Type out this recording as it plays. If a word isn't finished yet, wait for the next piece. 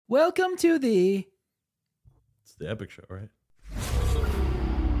Welcome to the... It's the Epic Show, right?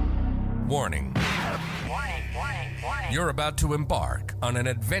 Warning. You're about to embark on an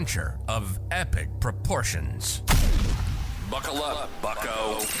adventure of epic proportions. Buckle up,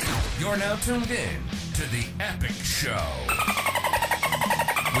 bucko. You're now tuned in to the Epic Show.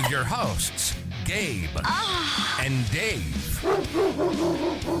 With your hosts, Gabe and Dave.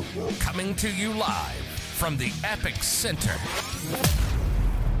 Coming to you live from the Epic Center.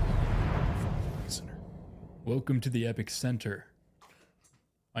 Welcome to the Epic Center.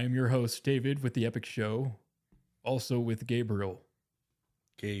 I am your host, David, with the Epic Show. Also with Gabriel.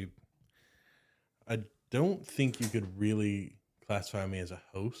 Gabe, I don't think you could really classify me as a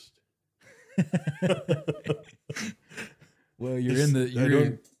host. Well, I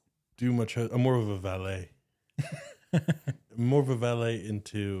don't do much. I'm more of a valet. I'm more of a valet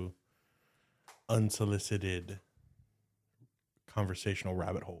into unsolicited conversational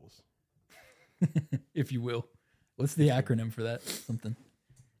rabbit holes. If you will. What's the acronym for that? Something.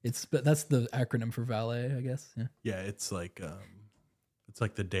 That's the acronym for valet, I guess. Yeah. Yeah, it's like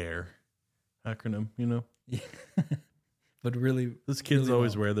the DARE acronym, you know? Yeah. But really, those kids really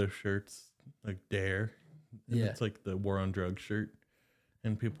always wear their shirts like DARE. And yeah. It's like the war on drugs shirt.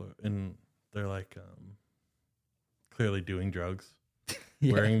 And they're like clearly doing drugs,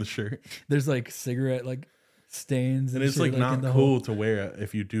 Yeah. wearing the shirt. There's like cigarette like stains. And it's shit, like not in the cool whole... to wear it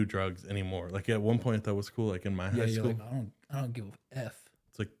if you do drugs anymore. Like at one point that was cool, like in my high you're school. like, I don't give a F.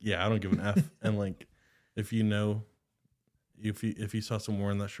 It's like, yeah, I don't give an F. And like, if you know, if you saw someone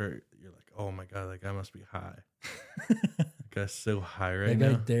wearing that shirt, you're like, oh my God, that guy must be high. That guy's so high right now.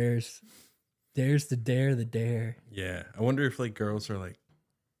 That guy dares to dare the dare. Yeah. I wonder if like girls are like,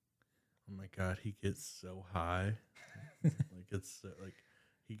 oh my God, he gets so high. Like it's like,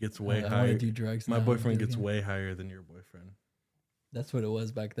 he gets way I higher. want to do drugs. My now. boyfriend gets way higher than your boyfriend. That's what it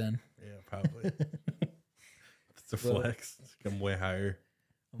was back then. Yeah, probably. It's a flex. I'm way higher.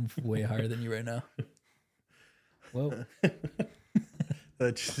 I'm way higher than you right now. Well,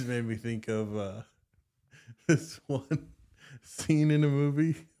 that just made me think of this one scene in a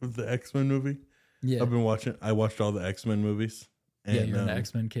movie of the X-Men movie. yeah. I watched all the X-Men movies. And, Yeah, you're on the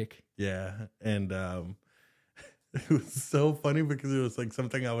X-Men kick. Yeah, and it was so funny because it was like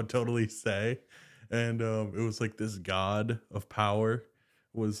something I would totally say, and it was like this god of power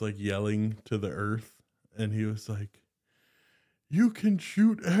was like yelling to the earth, and he was like, "You can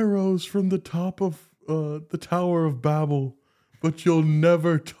shoot arrows from the top of the Tower of Babel, but you'll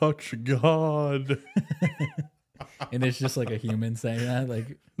never touch God." And it's just like a human saying that,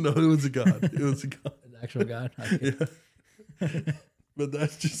 like No, it was a god. It was a god. an actual god. Okay. Yeah. But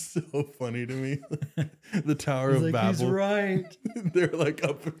that's just so funny to me. The Tower of He's like, Babel. he's right. They're like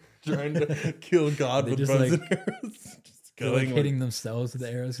up trying to kill God They with just, bows like- and arrows. Just They're going like hitting themselves with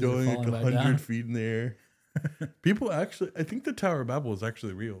the arrows because going they're like falling back 100 down. feet in the air. People actually, I think the Tower of Babel is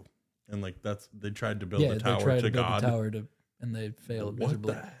actually real. And like they tried to build Yeah, the they tower tried to to build God. the tower and they failed What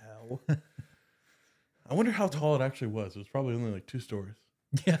miserably. the hell? I wonder how tall it actually was. It was probably only like 2 stories.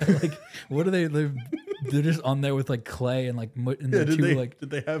 Yeah, like what are they? They're just on there with like clay and like and Yeah, did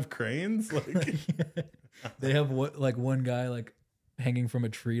they have cranes? Like they have one guy like hanging from a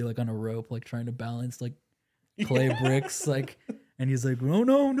tree like on a rope like trying to balance like clay bricks like, and he's like, oh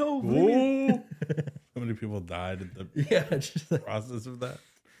no, whoa. How many people died in the yeah, it's just like process of that?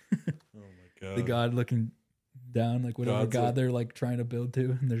 Oh my God. the god looking down like whatever God's god like- they're like trying to build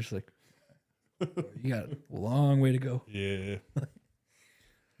to, and they're just like, you got a long way to go. Yeah.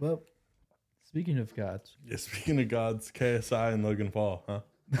 Well, speaking of gods, Yeah, speaking of gods, KSI and Logan Paul, huh?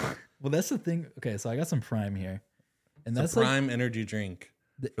 well that's the thing. Okay, so I got some Prime here, and It's that's a like Prime energy drink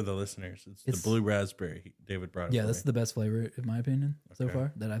The- for the listeners. It's it's- the blue raspberry. David brought it. yeah, for that's me. the best flavor in my opinion so Okay.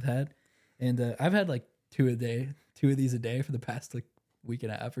 far that I've had, and I've had like two of these a day for the past like week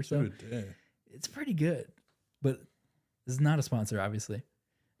and a half or so. Dude, yeah. It's pretty good, but this is not a sponsor, obviously.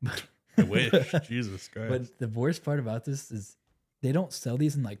 But I wish. Jesus Christ. but the worst part about this is they don't sell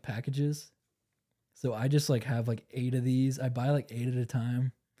these in like packages, so I just like have like 8 of these. I buy like 8 at a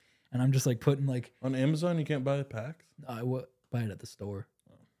time, and I'm just like putting like On Amazon, you can't buy the packs? I buy it at the store,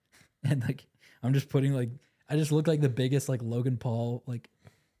 and like I'm just putting like I just look like the biggest like Logan Paul like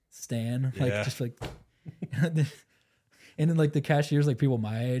stan, like Yeah. just like, and then like the cashiers like people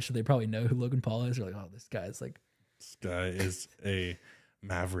my age, so they probably know who Logan Paul is. They're like, oh, this guy's like, This guy is a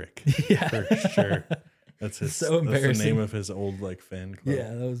maverick. yeah, For sure. That's his. So That's the embarrassing. name of his old like fan club.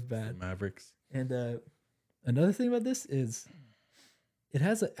 yeah, that was bad. Mavericks. And another thing about this is it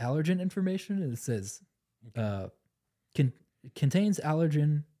has allergen information, and it says contains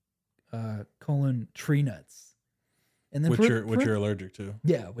allergen tree nuts. And then which you're allergic to.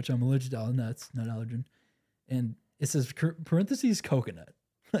 Yeah, which I'm allergic to all nuts, nut allergen. And it says parentheses coconut.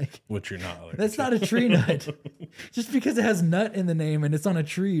 Like, which you're not allergic that's to. not a tree nut. Just because it has nut in the name and it's on a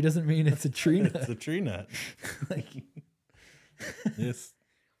tree doesn't mean it's a tree nut. It's a tree nut. Like, it's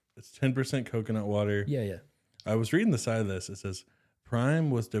 10% coconut water. yeah. I was reading the side of this. It says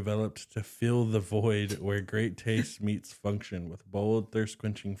Prime was developed to fill the void where great taste meets function with bold,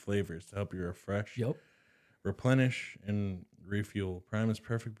 thirst-quenching flavors to help you refresh, replenish, and refuel. Prime is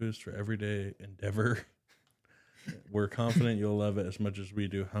perfect boost for everyday endeavor. We're confident you'll love it as much as we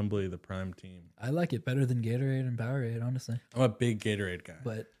do. Humbly, the Prime team. I like it better than Gatorade and Powerade, honestly. I'm a big Gatorade guy.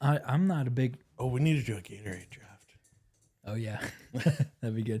 But I'm not a big... Oh, we need to do a Gatorade draft. Oh, yeah.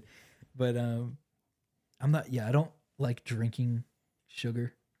 That'd be good. But I'm not... Yeah, I don't like drinking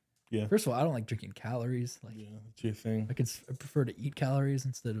sugar. Yeah. First of all, I don't like drinking calories. Like, yeah, that's your thing. I prefer to eat calories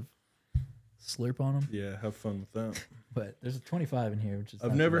instead of slurp on them. Yeah, have fun with that. But there's a 25 in here, which is...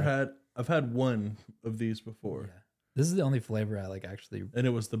 I've had one of these before. Yeah. This is the only flavor I like, actually. And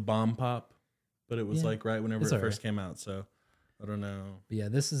it was the Bomb Pop, but it was like right whenever it right. first came out. So I don't know. But yeah,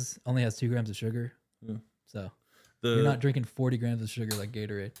 this only has 2 grams of sugar. Yeah. So you're not drinking 40 grams of sugar like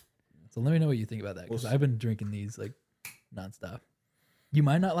Gatorade. So let me know what you think about that, because I've been drinking these like nonstop. You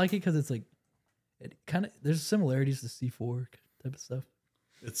might not like it because it's like, it kind of, there's similarities to C4 type of stuff.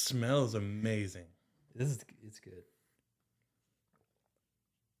 It smells amazing. It's good.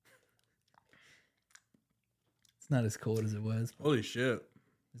 It's not as cold as it was. Holy shit.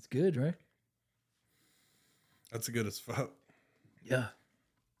 It's good, right? That's good as fuck. Yeah.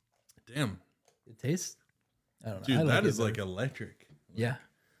 Damn. It tastes, I don't know. Dude, I that it is better. like electric. Yeah.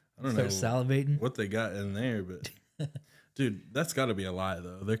 I don't know salivating. what they got in there, but dude, that's got to be a lie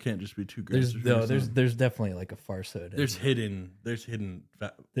though. There can't just be 2 grams. There's definitely like a farce hood. There's hidden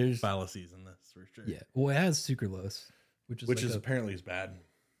fallacies in this for sure. Yeah. Well, it has sucralose, which is apparently is bad.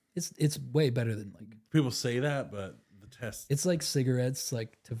 It's way better than like people say that, but the test. It's like cigarettes,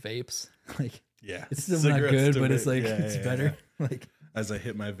 like to vapes. Like yeah, it's still not good, but it's like it's better. Yeah. Like as I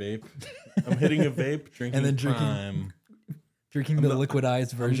hit my vape, I'm hitting a vape, drinking and then drinking the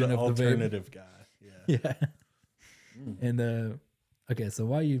liquidized version of the vape. Alternative guy. Yeah. Yeah. And okay, so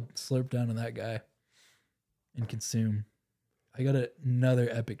while you slurp down on that guy and consume, I got another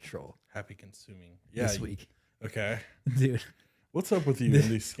epic troll. Happy consuming. This week. Okay. Dude. What's up with you in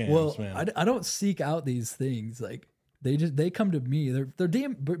these scams, man? I don't seek out these things. Like they come to me. They're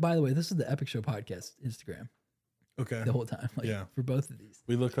DM. By the way, this is the Epic Show podcast Instagram. Okay. The whole time. Like, yeah. For both of these.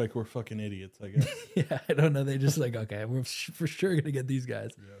 We look like we're fucking idiots, I guess. Yeah, I don't know. They just like, okay, we're for sure gonna get these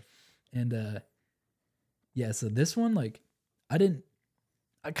guys. Yeah. And yeah, so this one, like, I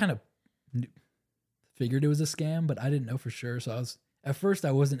kind of figured it was a scam, but I didn't know for sure. So at first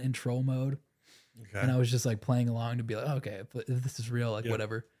I wasn't in troll mode. Okay. And I was just like playing along to be like, oh, okay, if this is real, like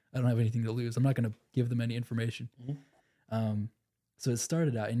whatever. I don't have anything to lose. I'm not going to give them any information. Mm-hmm. So it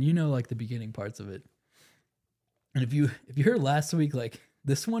started out, and like the beginning parts of it. And if you heard last week, like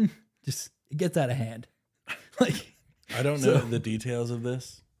this one just it gets out of hand. Like I don't know the details of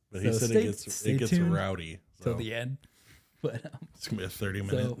this, but he said it gets rowdy till the end. But it's gonna be a 30-minute.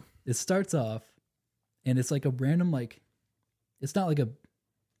 So it starts off, and it's like a random it's not like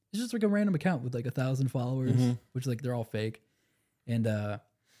it's just like a random account with like 1,000 followers, which like they're all fake. And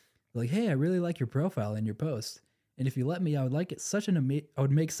like, hey, I really like your profile and your post. And if you let me, I would like it I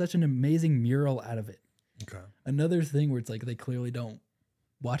would make such an amazing mural out of it. Okay. Another thing where it's like they clearly don't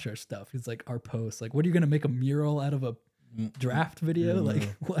watch our stuff. It's like our posts. Like, what are you gonna make a mural out of a draft video?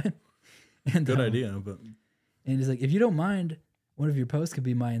 Like what? And good idea, but and he's like, if you don't mind, one of your posts could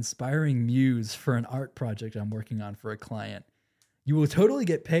be my inspiring muse for an art project I'm working on for a client. You will totally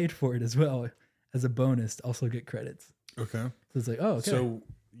get paid for it as well as a bonus to also get credits. Okay. So it's like, oh, okay. So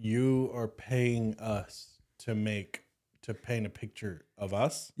you are paying us to paint a picture of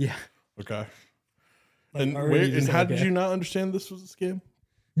us? Yeah. Okay. Like and how did you not understand this was a scam?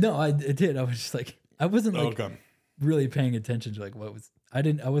 No, I did. I was just like, I wasn't like really paying attention to like what was, I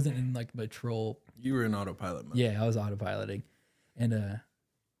wasn't in like my troll. You were in autopilot mode. Yeah, I was autopiloting. And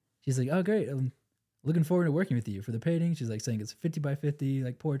she's like, oh, great. Looking forward to working with you for the painting. She's like saying it's 50 by 50,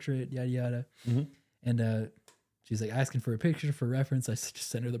 like portrait, yada, yada. Mm-hmm. And she's like asking for a picture for reference. I just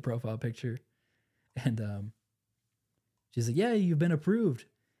sent her the profile picture. And she's like, yeah, you've been approved.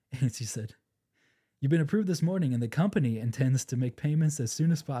 And she said, you've been approved this morning and the company intends to make payments as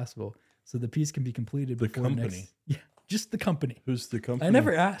soon as possible so the piece can be completed before company? Yeah, just the company. Who's the company? I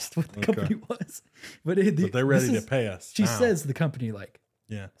never asked what the company was. But they're ready to pay us. She says the company like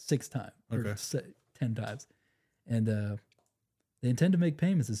 6 times. Okay. Or 10 times. And they intend to make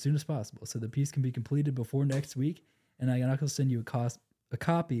payments as soon as possible so the piece can be completed before next week and I'm not gonna send you a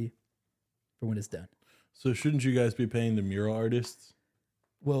copy for when it's done. So shouldn't you guys be paying the mural artists?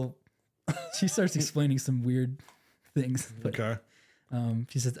 Well, she starts explaining some weird things. But, Okay.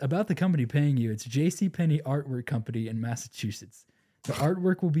 she says, about the company paying you, it's JCPenney Artwork Company in Massachusetts. The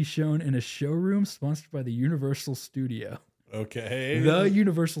artwork will be shown in a showroom sponsored by the Universal Studio. Okay. The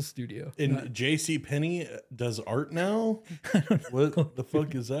Universal Studio. And JCPenney does art now? What the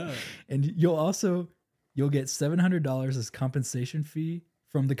fuck is that? And you'll get $700 as compensation fee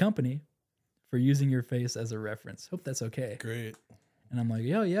from the company for using your face as a reference. Hope that's okay. Great. And I'm like,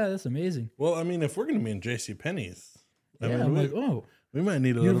 yeah, that's amazing. Well, I mean, if we're going to be in JCPenney's, We might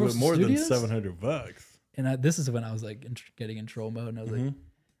need a Universal little bit more Studios? than $700. And this is when I was like getting in troll mode, and I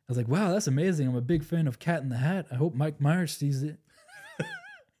was like, wow, that's amazing. I'm a big fan of Cat in the Hat. I hope Mike Myers sees it.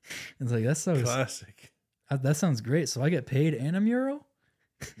 It's like, that's so Classic. that sounds great. So I get paid and a mural.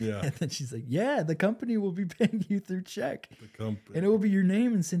 Yeah. And then she's like, yeah, the company will be paying you through check, The company. and it will be your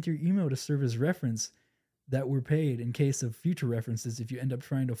name and sent to your email to serve as reference that were paid in case of future references if you end up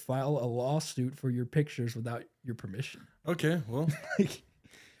trying to file a lawsuit for your pictures without your permission. Okay, well, Like,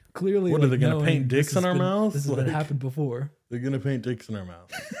 clearly, What are they gonna knowing paint dicks this has in our been- mouths? This has been Like- happened before. they're going to paint dicks in our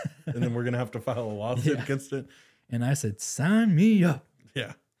mouth. And then we're going to have to file a lawsuit Yeah. against it. And I said, sign me up.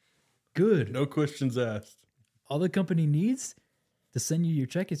 Yeah. Good. No questions asked. All the company needs to send you your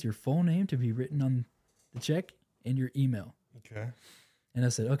check is your full name to be written on the check and your email. Okay. And I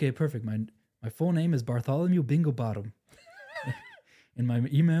said, okay, perfect. My full name is Bartholomew Binglebottom. And my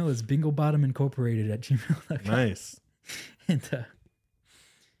email is binglebottomincorporated@gmail.com. Nice. And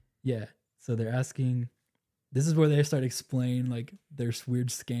yeah, so they're asking, this is where they start explaining like their weird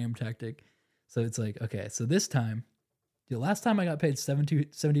scam tactic. So it's like, okay, so this time, the last time I got paid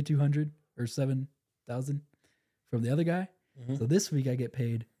 $7,200 or $7,000 from the other guy. Mhm. So this week I get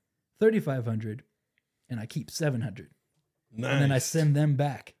paid $3,500 and I keep $700. Nice. And then I send them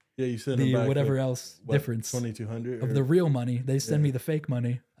back yeah, you send the them back whatever like, else what, difference $2,200 of the real money. They send me the fake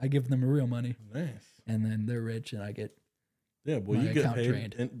money. I give them the real money, Nice. and then they're rich, and I get. Yeah, well, my you get account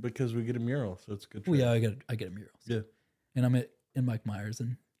paid drained. because we get a mural, so it's good. Well, trade. yeah, I get a mural. Yeah. And I'm in Mike Myers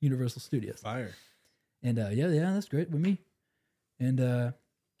and Universal Studios. Fire. And yeah, that's great with me. And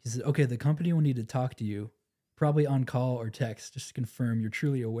he said, okay, the company will need to talk to you, probably on call or text, just to confirm you're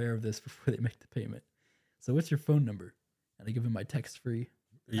truly aware of this before they make the payment. So what's your phone number? And I give him my text-free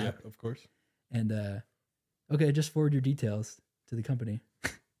Yeah, app. of course. And okay, just forward your details to the company.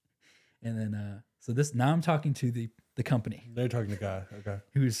 And then so now I'm talking to the company, They're talking to Guy. Okay.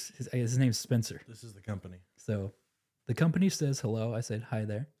 who's his name's Spencer. This is the company. So the company says hello. I said hi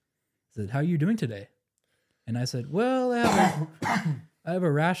there. He said, how are you doing today? And I said, well, I have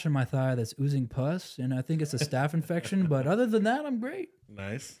a rash in my thigh that's oozing pus, and I think it's a staph infection. But other than that, I'm great.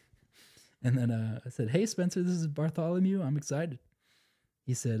 Nice. And then I said, hey, Spencer, this is Bartholomew. I'm excited.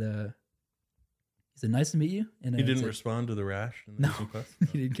 He said, nice to meet you. And He I didn't said, respond to the rash and the No. missing pus?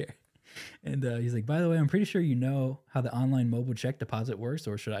 He didn't care. And he's like, by the way, I'm pretty sure you know how the online mobile check deposit works,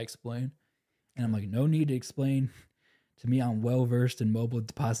 or should I explain? And I'm like, no need to explain to me. I'm well versed in mobile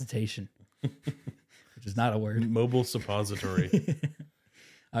depositation, which is not a word. Mobile suppository.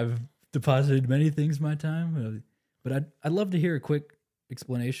 I've deposited many things in my time, but I'd love to hear a quick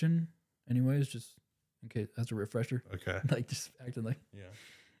explanation. Anyways, just in case as a refresher, Okay. like just acting like. Yeah.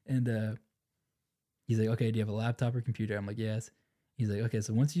 And he's like, okay, do you have a laptop or computer? I'm like, yes. He's like, okay,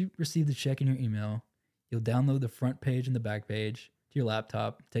 so once you receive the check in your email, you'll download the front page and the back page to your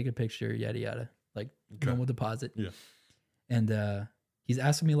laptop, take a picture, yada, yada, like normal deposit. Yeah. And he's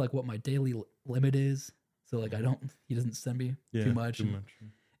asking me like what my daily limit is. So like he doesn't send me too much. Too much.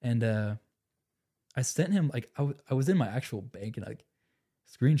 And I sent him like, I was in my actual bank and like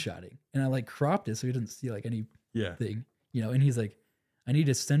screenshotting, and I like cropped it so he doesn't see like anything, Yeah. and he's like,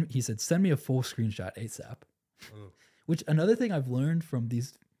 he said, send me a full screenshot ASAP. Oh. Which another thing I've learned from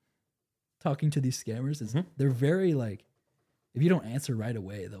talking to these scammers is they're very like, if you don't answer right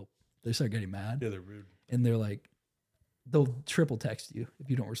away, they start getting mad. Yeah, they're rude. And they're like, they'll triple text you if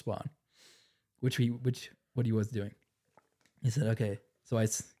you don't respond, which what he was doing. He said, okay. So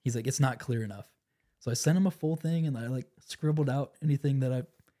he's like, it's not clear enough. So I sent him a full thing, and I like scribbled out anything that I,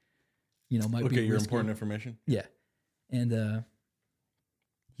 might be your risky. important information. Yeah. And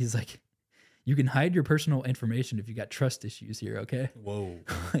he's like, you can hide your personal information if you got trust issues here, okay? Whoa.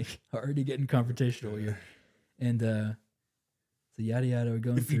 Like, already getting confrontational here. And so yada yada, we're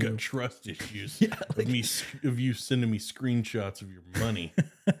going If through. you got trust issues Yeah, like- of you sending me screenshots of your money.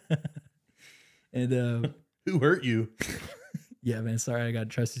 And Who hurt you? yeah, man, sorry, I got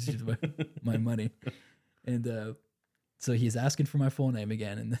trust issues with my money. And so he's asking for my full name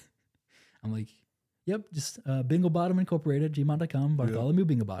again, and I'm like, yep, just Bingle Bottom Incorporated, gmail.com, Bartholomew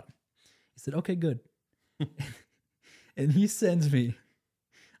Bingle Bottom. He said, okay, good. And he sends me,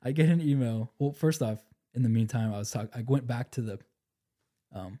 I get an email. Well, first off, in the meantime, I went back to the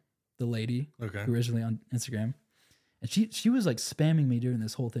lady who originally on Instagram, and she was like spamming me during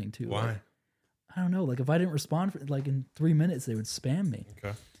this whole thing too. Why? Like, I don't know. Like if I didn't respond for like in 3 minutes, they would spam me.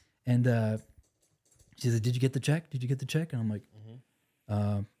 Okay. And she said, "Did you get the check? Did you get the check?" And I'm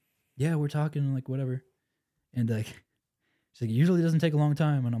like, "Yeah, we're talking like whatever." And like, she's like, "It usually doesn't take a long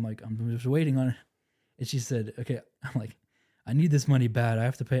time." And I'm like, "I'm just waiting on it." And she said, "Okay." I'm like, "I need this money bad. I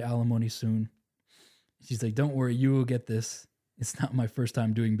have to pay alimony soon." She's like, "Don't worry, you will get this. It's not my first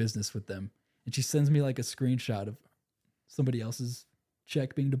time doing business with them." And she sends me like a screenshot of somebody else's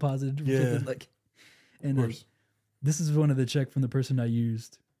check being deposited. Or something, like, and this is one of the check from the person I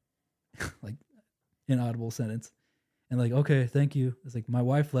used, like inaudible sentence. And like, okay, thank you. It's like, my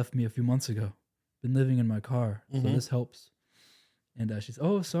wife left me a few months ago. Been living in my car, so this helps. And she's,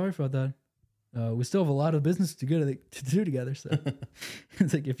 oh, sorry for that. We still have a lot of business to do together. So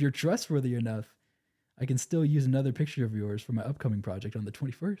it's like, if you're trustworthy enough, I can still use another picture of yours for my upcoming project on the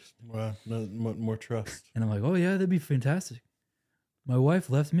 21st. Wow, no, more trust. And I'm like, oh yeah, that'd be fantastic. My wife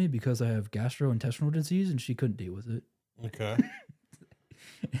left me because I have gastrointestinal disease and she couldn't deal with it. Okay.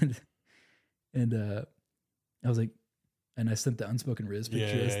 and I was like, and I sent the unspoken Rizz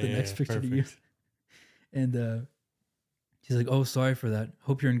picture as the next picture to use. And she's like, oh, sorry for that.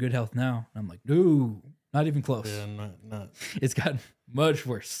 Hope you're in good health now. And I'm like, no, not even close. Yeah, not. It's gotten much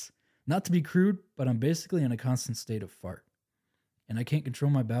worse. Not to be crude, but I'm basically in a constant state of fart. And I can't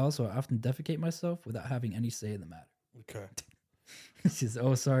control my bowels, so I often defecate myself without having any say in the matter. Okay. She says,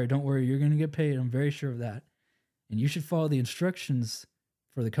 oh, sorry, don't worry. You're going to get paid. I'm very sure of that. And you should follow the instructions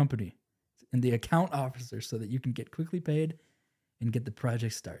for the company and the account officer so that you can get quickly paid and get the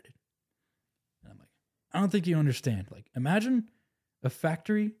project started. And I'm like, I don't think you understand. Like, imagine a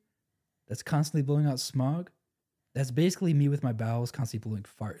factory that's constantly blowing out smog. That's basically me with my bowels constantly blowing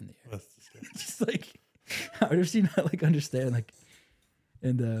fart in the air. That's just like, how does she not like understand? Like,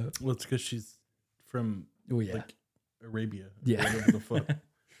 and well, it's because she's from like Arabia. Yeah. Whatever the fuck.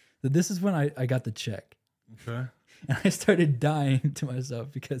 So this is when I got the check. Okay. And I started dying to myself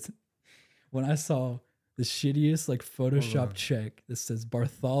because when I saw the shittiest like Photoshop check that says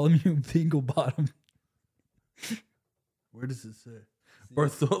Bartholomew Bingle Bottom. Where does it say?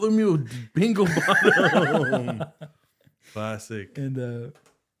 Bartholomew Bingle Bottom. Classic. And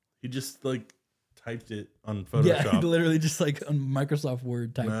he just like typed it on Photoshop. Yeah, literally just like on Microsoft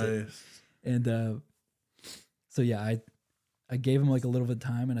Word typed it. And so yeah, I gave him like a little bit of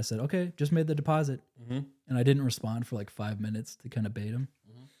time and I said, okay, just made the deposit. And I didn't respond for like 5 minutes to kind of bait him.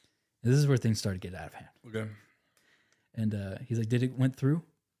 And this is where things started to get out of hand. Okay. And he's like, did it went through?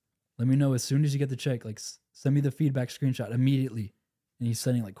 Let me know as soon as you get the check. Like, send me the feedback screenshot immediately. And he's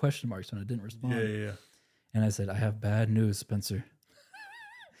sending like question marks when I didn't respond. Yeah. And I said, I have bad news, Spencer.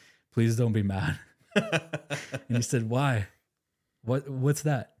 Please don't be mad. And he said, why? What's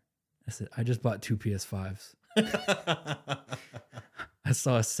that? I said, I just bought 2 PS5s. I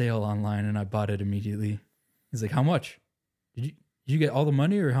saw a sale online and I bought it immediately. He's like, how much? Did you get all the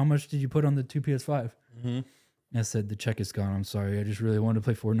money, or how much did you put on the 2 PS5? And I said, the check is gone. I'm sorry. I just really wanted to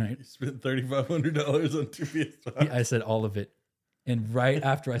play Fortnite. You spent $3,500 on 2 PS5. I said all of it. And right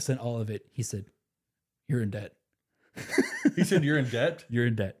after I sent all of it, he said, you're in debt. He said, you're in debt? You're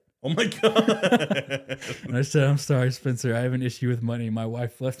in debt. Oh my God. And I said, I'm sorry, Spencer. I have an issue with money. My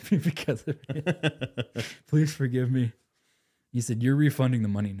wife left me because of it. Please forgive me. He said, you're refunding the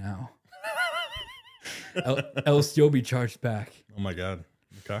money now. Else you'll be charged back. Oh my God.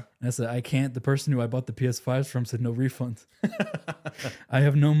 Okay. And I said, I can't. The person who I bought the PS5s from said no refunds. I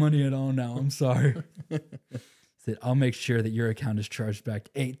have no money at all now. I'm sorry. Said, I'll make sure that your account is charged back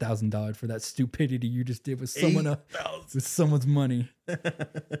 $8,000 for that stupidity you just did with someone else, with someone's money.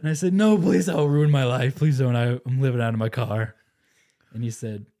 And I said, no, please, I'll ruin my life. Please don't. I'm living out of my car. And he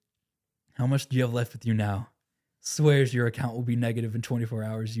said, how much do you have left with you now? Swears your account will be negative in 24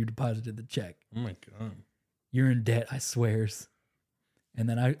 hours. You deposited the check. Oh my God. You're in debt, I swears. And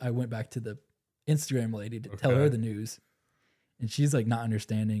then I went back to the Instagram lady to tell her the news. And she's like not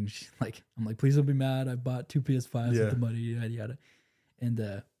understanding. She's like, I'm like, please don't be mad. I bought 2 PS5s with the money, yada, yada.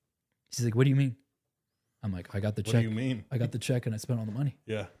 And she's like, what do you mean? I'm like, I got the check. What do you mean? I got the check and I spent all the money.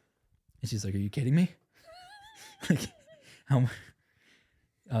 Yeah. And she's like, are you kidding me? Like, how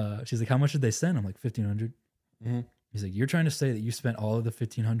she's like, how much did they send? I'm like, $1,500. He's like, you're trying to say that you spent all of the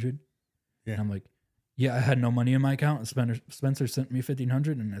 $1,500? Yeah. And I'm like, yeah, I had no money in my account. And Spencer sent me $1,500,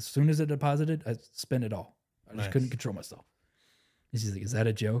 and as soon as it deposited, I spent it all. I just couldn't control myself. And she's like, is that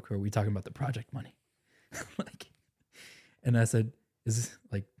a joke, or are we talking about the project money? Like, and I said, "Is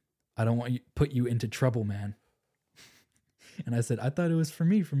like, I don't want you put you into trouble, man." And I said, "I thought it was for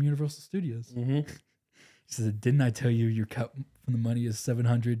me from Universal Studios." Mm-hmm. She said, "Didn't I tell you your cut from the money is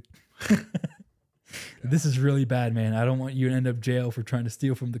 $700?" This is really bad, man. I don't want you to end up jail for trying to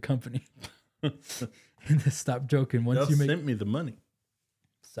steal from the company. And stop joking. Once you sent me the money.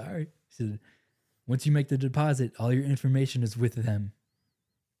 Sorry. She said, once you make the deposit, all your information is with them,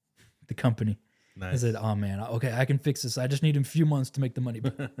 the company. Nice. I said, "Oh man, okay, I can fix this. I just need a few months to make the money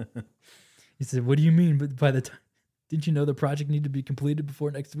back." He said, "What do you mean? But by the time, didn't you know the project needed to be completed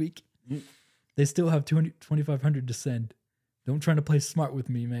before next week? They still have $2,500 to send. Don't try to play smart with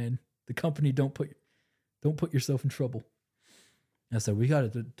me, man. The company don't put yourself in trouble." And I said, "We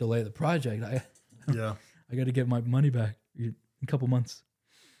got to delay the project. I got to get my money back in a couple months."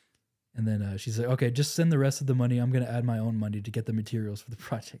 And then she said, "Okay, just send the rest of the money. I'm going to add my own money to get the materials for the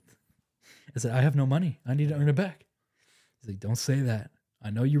project." I said, "I have no money. I need to earn it back." He's like, "Don't say that. I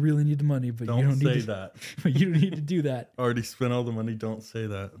know you really need the money, but you don't need to that. But you don't need to do that." Already spent all the money. Don't say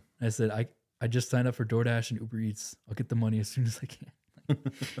that. I said, I just signed up for DoorDash and Uber Eats. I'll get the money as soon as I can."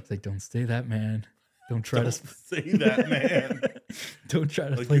 It's like, "Don't say that, man. Don't try to say that, man. Don't try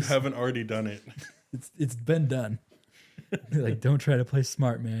to like play you haven't already done it. It's been done." Like, "Don't try to play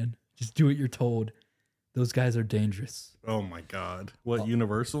smart, man. Just do what you're told. Those guys are dangerous. Oh my God. What,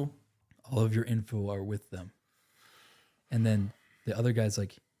 Universal? All of your info are with them." And then the other guy's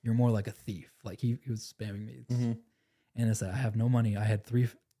like, "You're more like a thief." Like he was spamming me. Mm-hmm. And I said, "I have no money. I had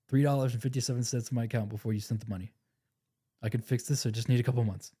 $3.57 in my account before you sent the money. I could fix this. I just need a couple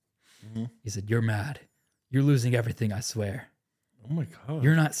months." Mm-hmm. He said, "You're mad. You're losing everything, I swear. Oh my God.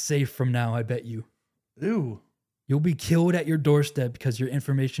 You're not safe from now, I bet you. Ew. You'll be killed at your doorstep because your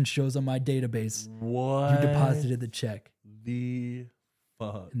information shows on my database. What? You deposited the check." The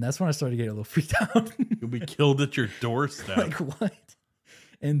fuck? And that's when I started getting a little freaked out. You'll be killed at your doorstep. Like, what?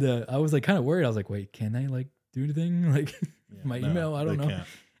 And I was like kind of worried. I was like, "Wait, can they like do anything? Like my email? I don't know." Can't.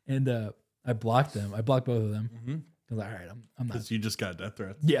 And I blocked them. I blocked both of them. Mm-hmm. I was like, "All right, I'm not." Because you just got death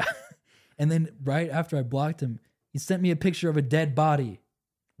threats. Yeah. And then right after I blocked him, he sent me a picture of a dead body.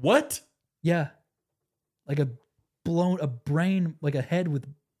 What? Yeah. Like a brain, like a head with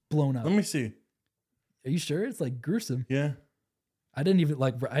blown up. Let me see. Are you sure? It's like gruesome. Yeah. I didn't even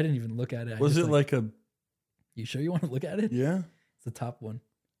look at it. Was it like a... You sure you want to look at it? Yeah. It's the top one.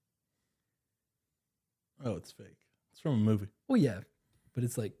 Oh, it's fake. It's from a movie. Well, yeah. But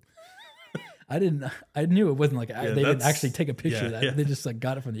it's like, I knew it wasn't like, they didn't actually take a picture of that. Yeah. They just like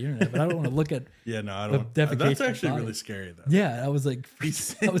got it from the internet. But I don't want to look at. Yeah, no, I don't. That's actually really scary though. Yeah, I was like, he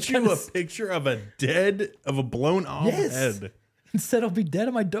sent you a picture of a blown off head. And said I'll be dead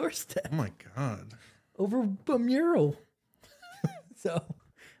on my doorstep. Oh my God. Over a mural. So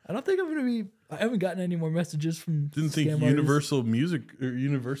I don't think I'm going to be, I haven't gotten any more messages from. Didn't think Universal Music or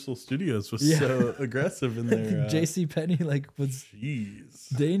Universal Studios was so aggressive in there. JC Penney was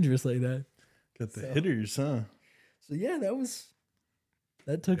dangerous like that. Got the hitters, huh? So yeah,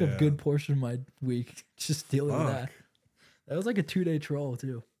 that took a good portion of my week just dealing with that. That was like a 2-day troll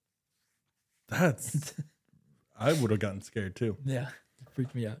too. I would have gotten scared too. Yeah, it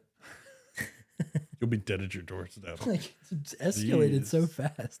freaked me out. You'll be dead at your doorstep. It's escalated so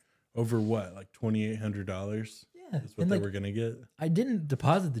fast. Over what, like $2,800? Yeah, is what they were gonna get. I didn't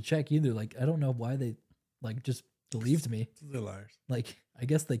deposit the check either. Like, I don't know why they just believed me. They're liars. Like, I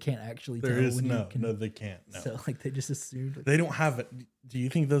guess they can't actually tell. No, they can't. No. So they just assumed. They don't have it. Do you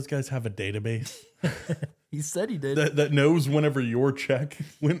think those guys have a database? He said he did. That knows whenever your check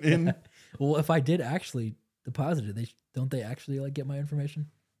went in. Yeah. Well, if I did actually deposit it, don't they actually get my information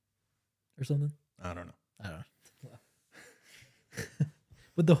or something? I don't know.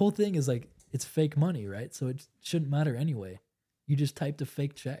 But the whole thing is it's fake money, right? So it shouldn't matter anyway. You just typed a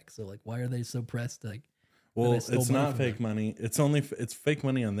fake check. So why are they so pressed? Well, it's not fake money. It's fake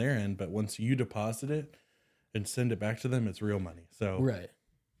money on their end. But once you deposit it and send it back to them, it's real money. So right.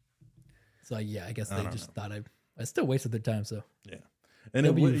 So yeah, I guess they just thought I still wasted their time. So yeah,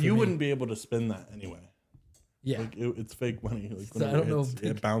 and you wouldn't be able to spend that anyway. Yeah, it's fake money. So I don't know.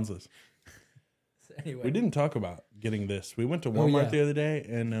 It bounces. Anyway, we didn't talk about getting this. We went to Walmart the other day,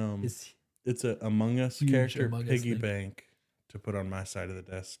 and it's a Among Us character piggy bank to put on my side of the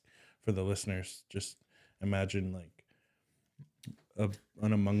desk for the listeners. Just imagine an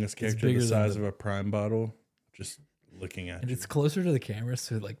Among Us character the size of a Prime bottle, just looking at you. And it's closer to the camera,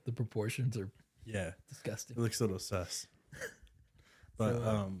 so the proportions are disgusting. It looks a little sus.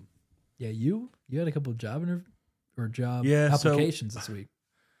 But you had a couple of job applications this week.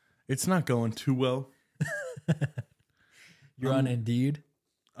 It's not going too well. You're on Indeed?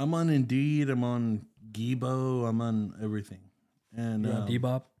 I'm on Indeed. I'm on Gibo. I'm on everything. And You're on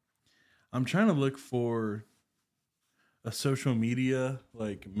Bebop? I'm trying to look for a social media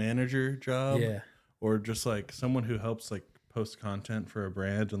like manager job. Yeah. Or just like someone who helps like post content for a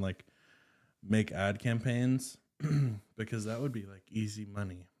brand and like make ad campaigns because that would be like easy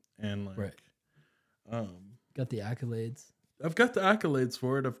money. And like, got the accolades. I've got the accolades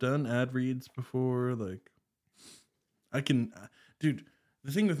for it. I've done ad reads before. Like I can, dude,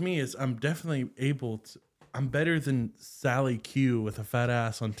 the thing with me is I'm definitely able to, I'm better than Sally Q with a fat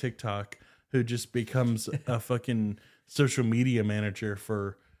ass on TikTok who just becomes a fucking social media manager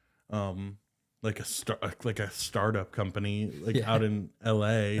for, like a startup company out in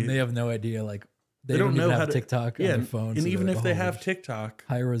LA. And they have no idea, like they don't know even how have to TikTok on their phone. And so even like, if they have TikTok,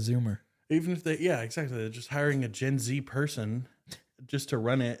 hire a Zoomer. Even if they, exactly. They're just hiring a Gen Z person just to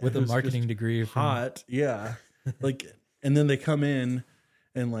run it. With a marketing degree. Hot. Yeah. Like, and then they come in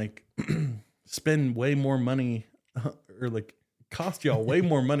and like spend way more money or like cost y'all way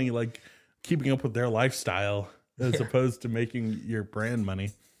more money, like keeping up with their lifestyle as opposed to making your brand money.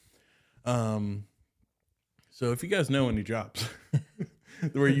 So if you guys know any jobs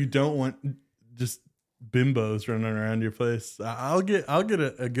where you don't want just bimbos running around your place, I'll get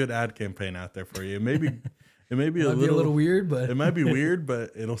a good ad campaign out there for you. It may be a little weird, but it might be weird,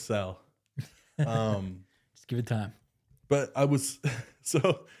 but it'll sell. Just give it time. But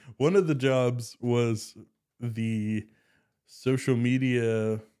so one of the jobs was the social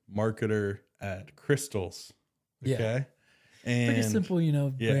media marketer at Crystals. Okay. And pretty simple,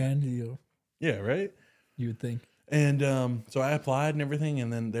 brand. Yeah, right? You would think. And so I applied and everything,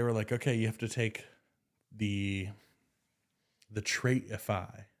 and then they were like, okay, you have to take the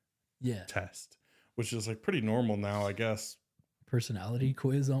Traitify test, which is like pretty normal now, I guess. Personality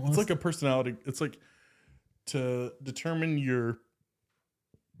quiz almost. It's like a personality. It's like to determine your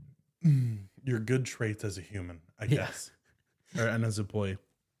good traits as a human, I guess, and as an employee.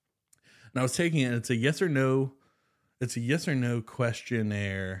 And I was taking it, and it's a yes or no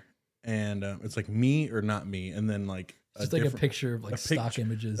questionnaire, and it's like me or not me, and then like just like a picture of like stock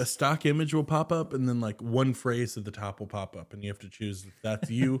images. A stock image will pop up, and then like one phrase at the top will pop up, and you have to choose if that's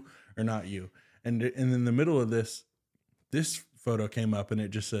you or not you. And in the middle of this photo came up, and it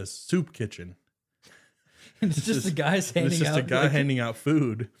just says soup kitchen. It's just a guy handing out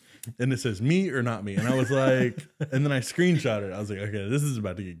food, and it says me or not me. And I was like, and then I screenshot it. I was like, okay, this is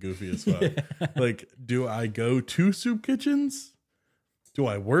about to get goofy as fuck. Yeah. Like, do I go to soup kitchens? Do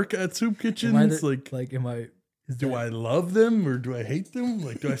I work at soup kitchens? Do I love them or do I hate them?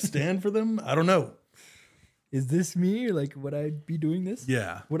 Like, do I stand for them? I don't know. Is this me? Or like, would I be doing this?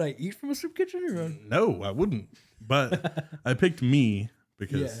 Yeah. Would I eat from a soup kitchen? Or no, I wouldn't. But I picked me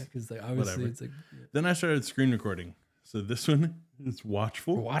because like obviously whatever. It's like. Then I started screen recording. So this one is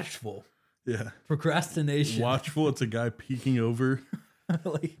watchful. Watchful. Yeah. Procrastination. Watchful. It's a guy peeking over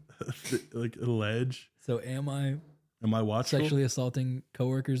like a ledge. So am I watchful? Sexually assaulting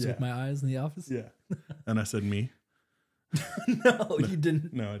coworkers with my eyes in the office? Yeah. And I said me. No, you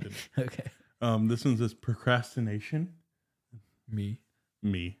didn't. No, I didn't. Okay. This one says procrastination. Me.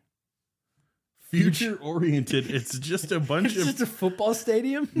 Future oriented. It's just a bunch It's just a football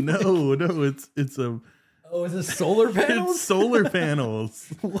stadium? No, it's a. Oh, is it solar panels? It's solar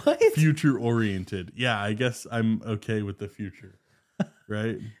panels. What? Future oriented. Yeah, I guess I'm okay with the future.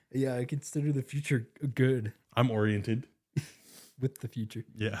 Right? Yeah, I consider the future good. I'm oriented. With the future.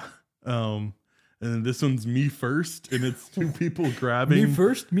 Yeah. And then this one's me first, and it's two people grabbing. Me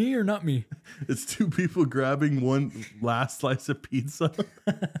first? Me or not me? It's two people grabbing one last slice of pizza.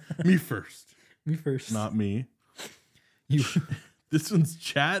 Me first. Me first. Not me. You. This one's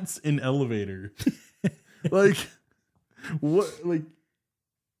chats in elevator. Like, what? Like,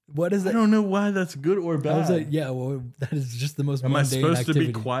 what is that? I don't know why that's good or bad. That is just the most. Am I supposed activity.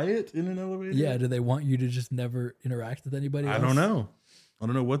 to be quiet in an elevator? Yeah. Do they want you to just never interact with anybody else? I don't know. I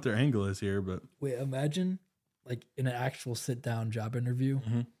don't know what their angle is here, but wait, imagine like in an actual sit down job interview,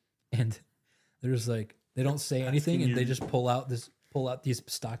 and there's like they don't say anything, and they just pull out these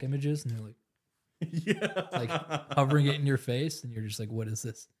stock images, and they're like. Yeah. Like hovering it in your face, and you're just like, what is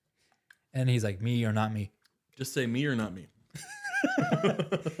this? And he's like, me or not me? Just say me or not me.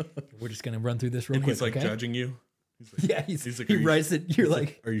 We're just going to run through this real quick. He's like judging you. He's like, yeah, he's like, he writes it. You're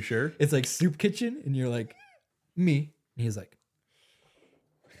like, are you sure? It's like soup kitchen, and you're like, me. And he's like,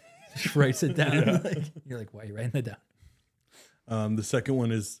 writes it down. Yeah. Like, you're like, why are you writing that down? The second one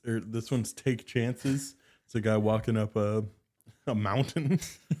this one's take chances. It's a guy walking up a mountain.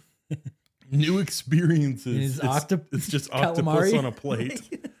 New experiences. It's just octopus on a plate.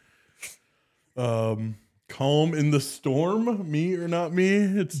 Calm in the storm, me or not me.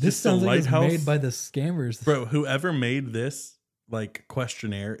 It's This just sounds a like it's lighthouse. made by the scammers. Bro, whoever made this like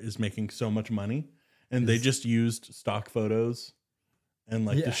questionnaire is making so much money, and they just used stock photos and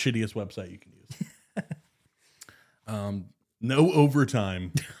like the shittiest website you can use. No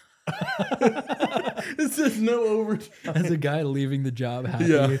overtime. It says no overtime. As a guy leaving the job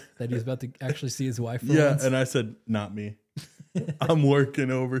happy that he's about to actually see his wife for once. And I said, not me. I'm working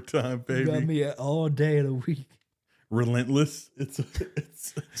overtime, baby. You got me all day of the week. Relentless. It's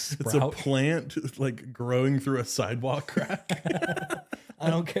a plant like growing through a sidewalk crack. I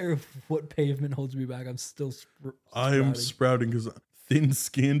don't care what pavement holds me back. I'm still I am sprouting because I'm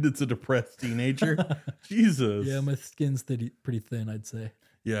thin-skinned. It's a depressed teenager. Jesus. Yeah, my skin's pretty thin, I'd say.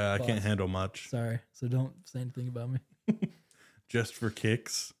 Yeah, I can't handle much. Sorry. So don't say anything about me. Just for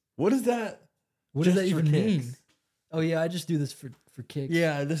kicks. What is that? What does that even mean? Oh, yeah, I just do this for kicks.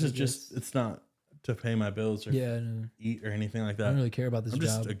 Yeah, this is just, it's not to pay my bills or eat or anything like that. I don't really care about this I'm job.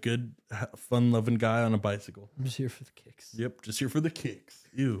 just a good, fun-loving guy on a bicycle. I'm just here for the kicks. Yep, just here for the kicks.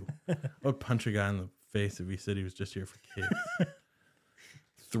 Ew. I would punch a guy in the face if he said he was just here for kicks.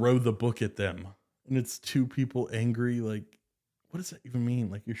 Throw the book at them. And it's two people angry. Like, what does that even mean?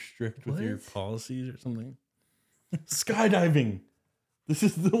 Like you're strict with your policies or something? Skydiving. This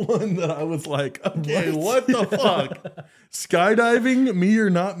is the one that I was like, okay, what the fuck? Skydiving, me or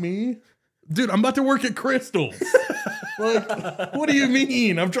not me? Dude, I'm about to work at Crystals. Like, what do you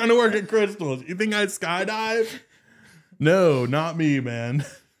mean? I'm trying to work at Crystals. You think I skydive? No, not me, man.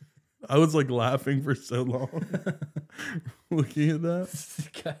 I was like laughing for so long. Looking at that.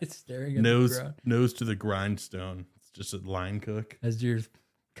 The guy staring at the ground. Nose to the grindstone. It's just a line cook. As you're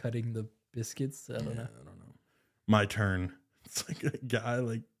cutting the biscuits. I don't know. My turn. It's like a guy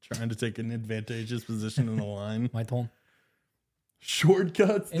like trying to take an advantageous position in the line. My turn.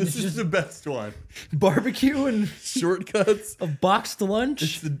 Shortcuts. And this is the best one. Barbecue and shortcuts. A boxed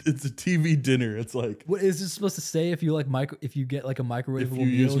lunch. It's a TV dinner. It's like, what is this supposed to say? If you like if you get like a microwavable if you meal,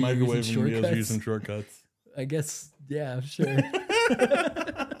 use microwavable meals, use some shortcuts. I guess, yeah, sure.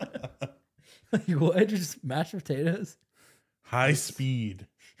 Like what? Just mashed potatoes. High speed.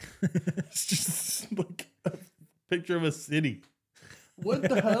 It's just like a picture of a city. What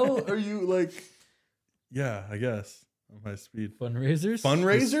the hell are you like? Yeah, I guess. High speed. Fundraisers?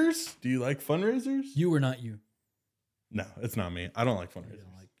 Fundraisers? Do you like fundraisers? You or not you? No, it's not me. I don't like fundraisers.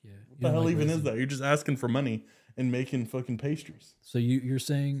 What the hell even is that? You're just asking for money and making fucking pastries. So you're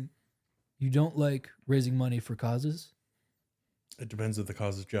saying you don't like raising money for causes? It depends if the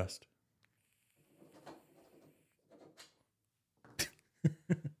cause is just.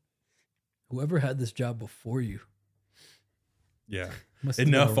 Whoever had this job before you. Yeah. Must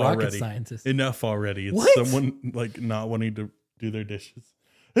Enough already. Scientist. Enough already. It's what? Someone like not wanting to do their dishes.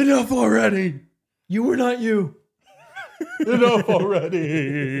 Enough already. You were not you. Enough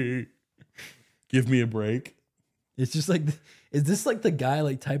already. Give me a break. It's just like, is this like the guy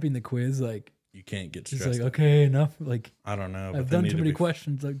like typing the quiz? Like you can't get stressed. He's like, okay, enough. Like I don't know. I've done too many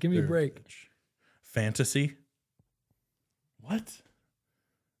questions. Like, give me a break. Fantasy. What?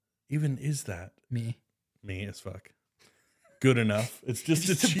 Even is that me as fuck? Good enough. It's just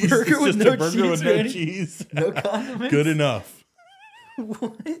a cheese. Burger it's with just no a burger cheese, with no cheese. No condiments. Good enough.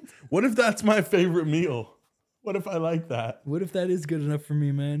 What? What if that's my favorite meal? What if I like that? What if that is good enough for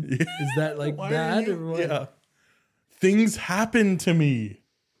me, man? Yeah. Is that like bad or what? Yeah. Things happen to me.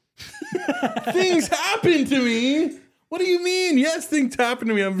 Things happen to me. What do you mean? Yes, things happen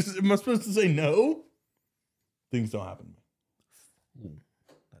to me. Am I supposed to say no? Things don't happen to me. Ooh,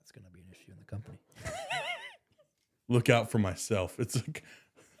 that's gonna be an issue in the company. Look out for myself. It's like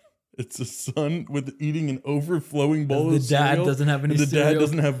it's a son with eating an overflowing bowl of cereal. The dad doesn't have any the cereal. dad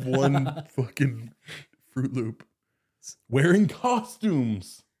doesn't have one fucking Fruit Loop. Wearing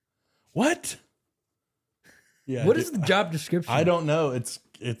costumes. What? Yeah. What is the job description? I don't know. It's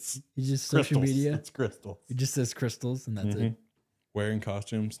you just social media. It's crystals. It just says crystals and that's it. Wearing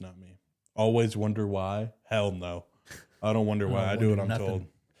costumes, not me. Always wonder why. Hell no. I don't wonder why. I do what I'm told.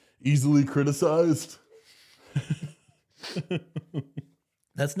 Easily criticized.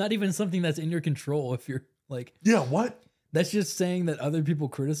 That's not even something that's in your control. If you're like, yeah, what? That's just saying that other people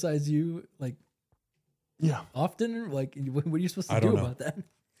criticize you, like, yeah, often. Like, what are you supposed to do about that?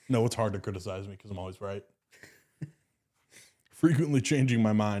 No, it's hard to criticize me because I'm always right. Frequently changing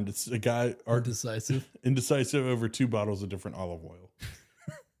my mind. It's a guy indecisive over 2 bottles of different olive oil.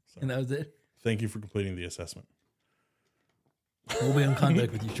 So, and that was it. Thank you for completing the assessment. We'll be in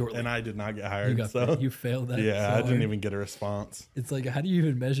contact with you shortly. And I did not get hired. You failed that. Yeah, I didn't even get a response. It's like, how do you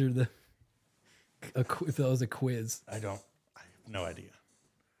even measure if that was a quiz? I have no idea.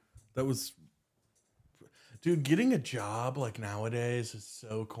 That was Dude, getting a job like nowadays is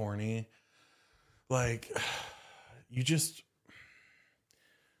so corny. Like you just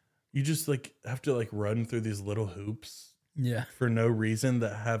like have to like run through these little hoops Yeah. for no reason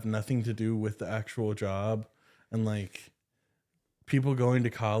that have nothing to do with the actual job. And like people going to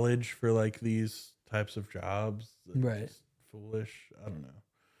college for like these types of jobs. Right. Just foolish. I don't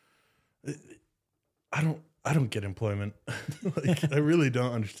know. I don't get employment. Like I really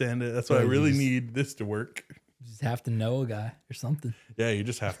don't understand it. That's why I really need this to work. You just have to know a guy or something. Yeah, you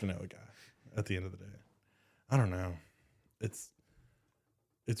just have to know a guy at the end of the day. I don't know. It's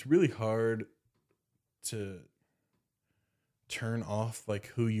really hard to turn off like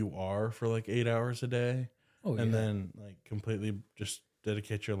who you are for like 8 hours a day. Oh, and then like completely just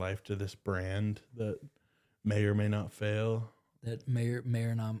dedicate your life to this brand that may or may not fail. That may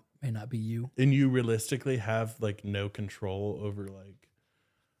or not be you. And you realistically have like no control over like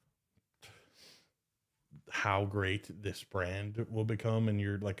how great this brand will become in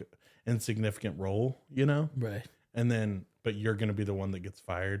your like insignificant role, you know? Right. And then, but you're going to be the one that gets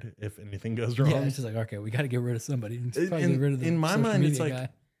fired if anything goes wrong. Yeah, it's just like, okay, we got to get rid of somebody. Get rid of the in my social mind, it's media like,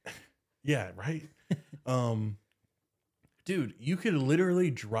 guy. Yeah, right. Dude, you could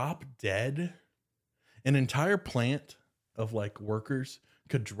literally drop dead. An entire plant of like workers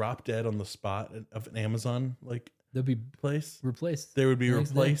could drop dead on the spot of an Amazon like They'll be place. replaced. They would be the next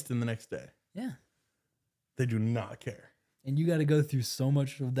replaced in the next day. Yeah. They do not care. And you got to go through so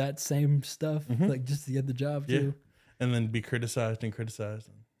much of that same stuff, like just to get the job too. And then be criticized and criticized.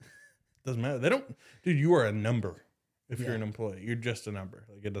 Doesn't matter. They don't, dude, you are a number. If you're an employee, you're just a number.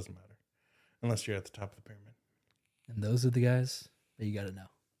 Like it doesn't matter unless you're at the top of the pyramid. And those are the guys that you got to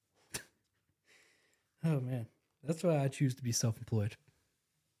know. Oh man. That's why I choose to be self-employed,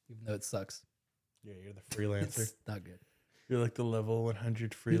 even though it sucks. Yeah, you're the freelancer. It's not good. You're like the level 100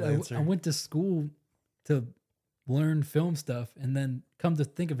 Dude, freelancer. I went to school to learn film stuff, and then come to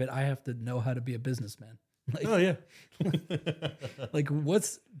think of it, I have to know how to be a businessman. Like, oh yeah. like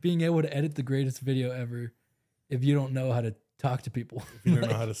what's being able to edit the greatest video ever if you don't know how to talk to people? If you don't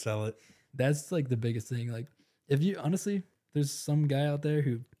Like, know how to sell it. That's like the biggest thing. Like if you honestly, there's some guy out there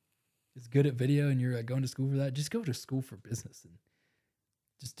who is good at video and you're like going to school for that, just go to school for business and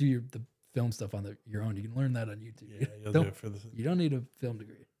just do the film stuff on your own. You can learn that on YouTube. Yeah, you'll do it for You don't need a film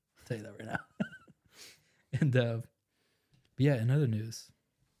degree. I'll tell you that right now. And but yeah, in other news,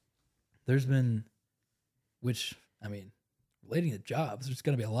 there's been, which I mean, relating to jobs, there's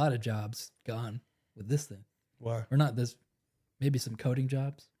going to be a lot of jobs gone with this thing. Why? Or not this, maybe some coding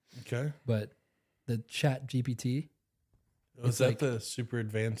jobs. Okay. But the Chat GPT. Was that like the super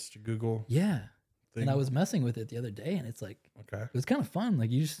advanced Google? Yeah. Thing? And I was messing with it the other day, and it's like, okay, it was kind of fun. Like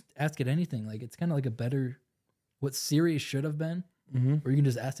you just ask it anything. Like it's kind of like a better, what Siri should have been, where you can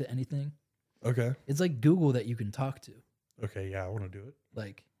just ask it anything. Okay. It's like Google that you can talk to. Okay, yeah, I want to do it.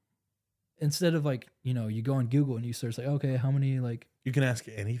 Like, instead of like, you go on Google and you search like, okay, how many like... You can ask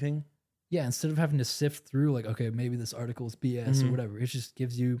it anything? Yeah, instead of having to sift through like, okay, maybe this article is BS or whatever. It just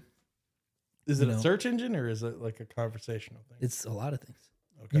gives you... Is it a search engine or is it like a conversational thing? It's a lot of things.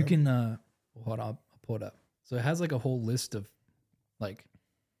 Okay. You can... hold on, I'll pull it up. So it has like a whole list of like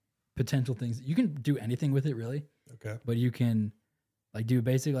potential things. You can do anything with it really. Okay. But you can like do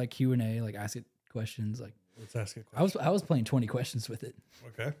basic like Q&A, like ask it questions. Like let's ask it questions. I was playing 20 questions with it.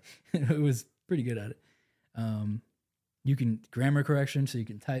 Okay. It was pretty good at it. You can grammar correction, so you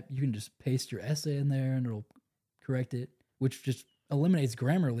can just paste your essay in there and it'll correct it, which just eliminates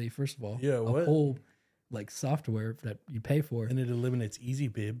Grammarly, first of all. Yeah, a whole like software that you pay for. And it eliminates Easy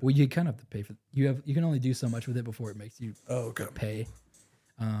Bib. Well, you kind of have to pay for you can only do so much with it before it makes you pay.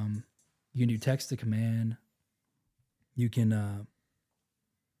 You can do text to command. You can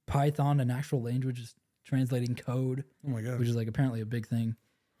Python, an actual language, is translating code. Oh my god. Which is like apparently a big thing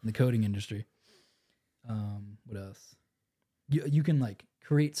in the coding industry. What else? You can like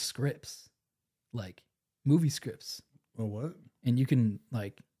create scripts, like movie scripts. Oh, what? And you can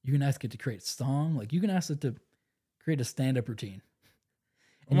ask it to create a song. Like you can ask it to create a stand-up routine.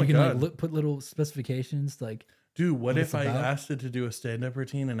 And you can like put little specifications like. Dude, what if I asked it to do a stand-up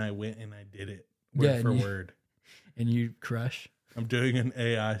routine and I went and I did it word for word? And you crush. I'm doing an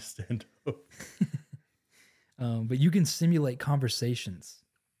AI stand-up. But you can simulate conversations.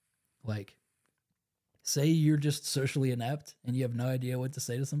 Like, say you're just socially inept and you have no idea what to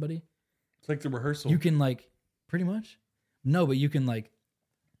say to somebody. It's like the rehearsal. You can like, pretty much. No, but you can like,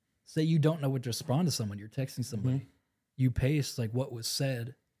 say you don't know what to respond to someone. You're texting somebody. You paste like what was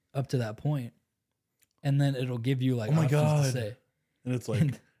said up to that point, and then it'll give you like options to say. And it's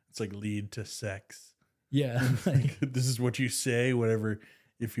like it's like lead to sex. Yeah. Like, this is what you say, whatever,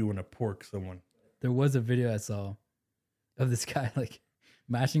 if you want to pork someone. there was a video I saw of this guy like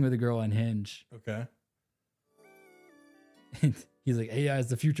matching with a girl on Hinge. Okay. And he's like, AI is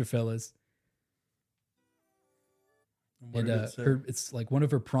the future, fellas. What And did it say? it's like one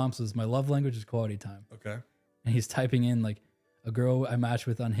of her prompts was, my love language is quality time. Okay. And he's typing in like, a girl I matched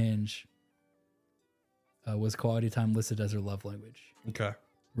with on Hinge was quality time listed as her love language. Okay.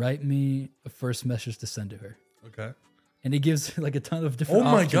 Write me a first message to send to her. Okay. And it gives like a ton of different Oh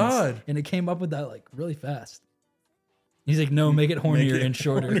my options. God. And it came up with that like really fast. He's like, no, make it hornier and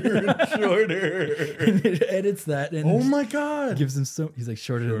shorter. Shorter. And it edits that and Oh my God. gives him so, he's like,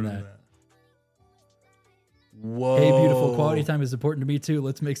 shorter than that. Whoa. Hey, beautiful, quality time is important to me too.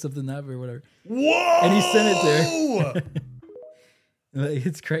 Let's make something that or whatever. Whoa. And he sent it there. Like,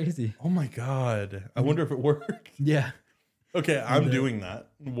 it's crazy. Oh my God. I wonder if it worked. Yeah. Okay, I'm doing that.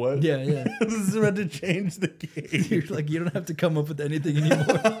 What? Yeah, yeah. This is about to change the game. You're like, you don't have to come up with anything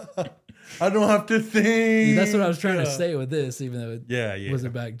anymore. I don't have to think. That's what I was trying to say with this, even though it Yeah. was a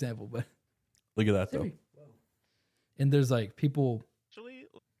bad example. But Look at that, though. and there's like people. Actually,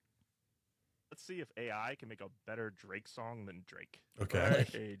 let's see if AI can make a better Drake song than Drake. Okay.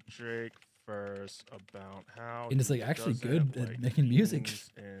 Write a Drake verse about how And it's, he like, actually doesn't good at like making music.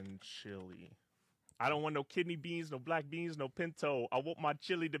 beans and chili. I don't want no kidney beans, no black beans, no pinto. I want my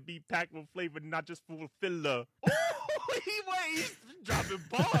chili to be packed with flavor, not just full of filler. Oh, he's dropping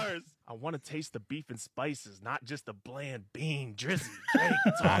bars. I want to taste the beef and spices, not just the bland bean. Drizzy, Drake,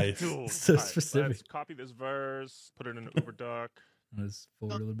 talk Nice. to him. So All right, specific. Let's copy this verse, put it in an Uber doc. Let's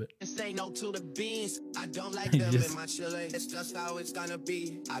forward a little bit. Say no to the beans. I don't like He them just- in my chili. It's just how it's gonna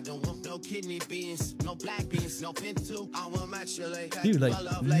be. I don't want no kidney beans, no black beans, no pinto. I want my chili. Dude, like,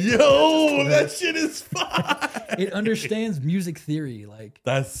 Yo, that shit is fire. It understands music theory. Like,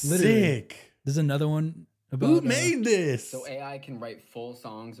 That's Literally. sick. there's another one about Who made this? So AI can write full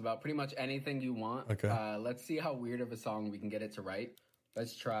songs about pretty much anything you want. Okay. Let's see how weird of a song we can get it to write.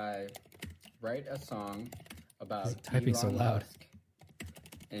 Let's try write a song about He's typing so Elon loud. Musk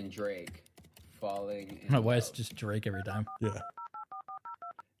and Drake falling in I don't know why it's love. just Drake every time. Yeah.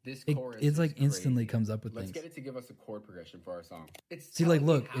 This It- chorus it's is like instantly crazy. comes up with Let's things. get it to give us a chord progression for our song. It's See, like,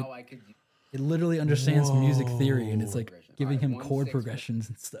 telling me look, how I could It literally understands music theory, and it's like Progression. giving Alright, him 1, chord 6, progressions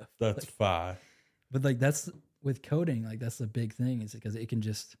and stuff. That's Like, fire. but like that's with coding, like that's the big thing, is because it can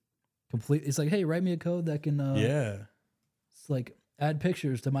just complete. It's like, hey, write me a code that can Yeah. it's like add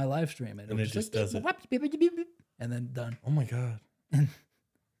pictures to my live stream, and it just does it. and then done. Oh my God.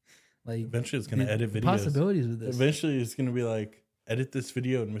 Like Eventually it's going to the edit videos. possibilities with this. Eventually it's going to be like, edit this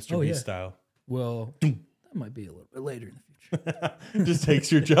video in Mr. Oh, Beast yeah. style. Well, that might be a little bit later in the future. Just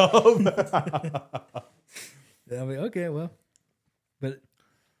takes your job. I'll be okay. Well, but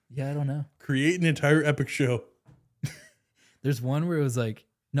yeah, I don't know. Create an entire epic show. There's one where it was like,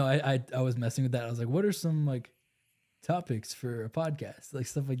 no, I was messing with that. I was like, what are some like topics for a podcast, like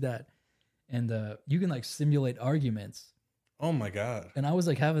stuff like that, and you can like simulate arguments. Oh my God. And I was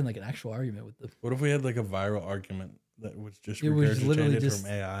like having like an actual argument with them. What if we had like a viral argument that was just It was literally regurgitated just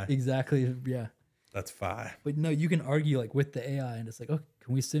from AI? exactly, yeah. That's fire. But no, you can argue like with the AI, and it's like, oh,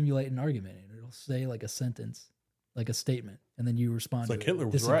 can we simulate an argument? And it'll say like a sentence, like a statement, and then you respond. It's to like it, Hitler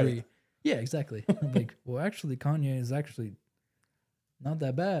was disagree. right. Yeah, exactly. I'm like, well, actually, Kanye is actually not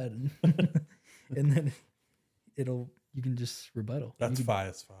that bad, and then you can just rebuttal. That's you can fire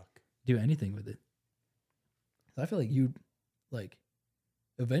as fuck. do anything with it. I feel like you, like,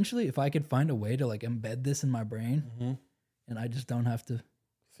 eventually, if I could find a way to like embed this in my brain, Mhm. and I just don't have to.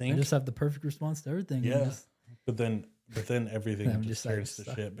 Think? I just have the perfect response to everything. and Yeah. just- But then everything I'm just just like turns to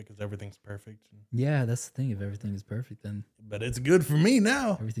stuck. shit because everything's perfect. yeah, that's the thing. If everything is perfect, then But it's good for me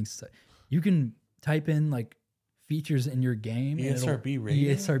now. everything's. You can type in like features in your game. and it'll ESRB rating?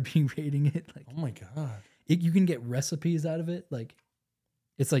 ESRB rating it. Like Oh my God. you can get recipes out of it. Like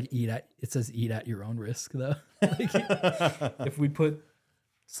it's like it says eat at your own risk though. Like, if we put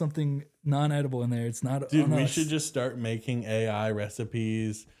something non-edible in there, it's not. Dude, on we us. should just start making AI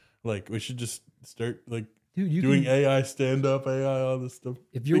recipes. Like, we should just start like Dude, you doing can, AI stand-up, AI, all this stuff.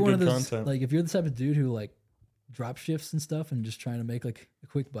 if you're Be one of good those content. like if you're the type of dude who like drop shifts and stuff and just trying to make like a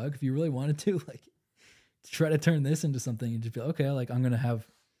quick buck, if you really wanted to like try to turn this into something and just be like, okay, like I'm gonna have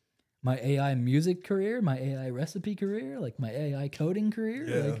my AI music career, my AI recipe career, like my AI coding career,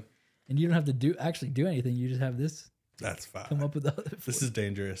 Yeah. like, and you don't have to do anything. You just have this That's fine. come up with other. This is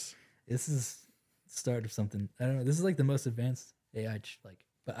dangerous. This is the start of something. I don't know. This is like the most advanced AI, like,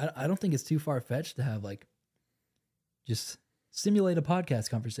 but I don't think it's too far fetched to have like just simulate a podcast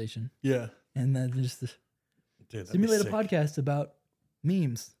conversation Yeah. and then just Dude, that'd be simulate a sick. podcast about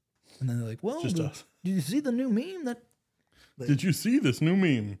memes. And then they're like, well, Just us. did you see the new meme that Did you see this new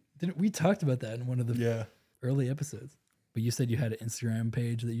meme? Didn't we talked about that in one of the Yeah. early episodes? But you said you had an Instagram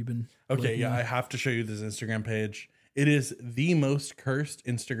page that you've been Okay, looking yeah, at. I have to show you this Instagram page. It is the most cursed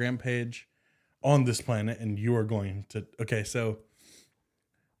Instagram page on this planet, and you are going to... Okay, so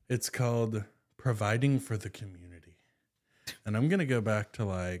it's called Providing for the Community. And I'm going to go back to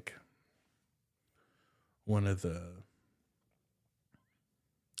like one of the...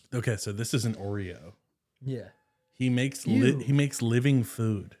 Okay, so this is an Oreo. Yeah. He makes Ew. he makes living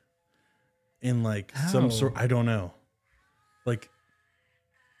food in like some How? sort... I don't know. Like...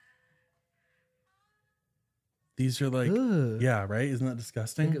 These are like, Ugh. yeah, right? Isn't that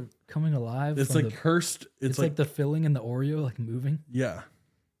disgusting? Like coming alive. It's from like the, cursed. it's like the filling in the Oreo, like moving. yeah.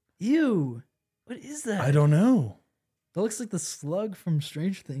 Ew. What is that? I don't know. That looks like the slug from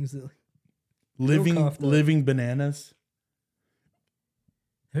Strange Things. That, Living living bananas.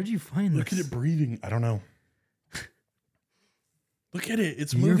 How did you find Look this? at it breathing. I don't know. Look at it.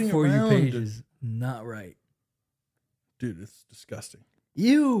 It's Your moving For You around. page is not right. Dude, it's disgusting.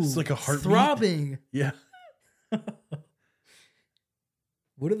 Ew. It's like a heartbeat. throbbing. Yeah.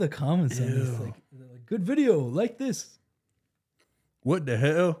 What are the comments on this? Ew. Like, they're like, good video, like this. What the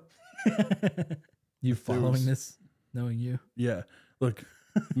hell? You following was- this, knowing you. Yeah. Look.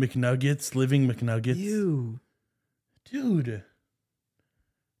 McNuggets, living McNuggets. Ew. Dude.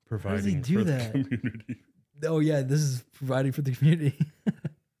 Providing do for that? the community. Oh yeah, this is providing for the community.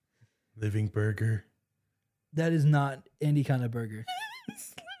 Living burger. That is not any kind of burger.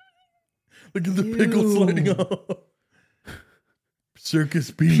 Look at the Ew. pickle sliding off. Circus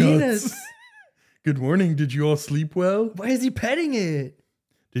peanuts. Penis. Good morning. Did you all sleep well? Why is he petting it?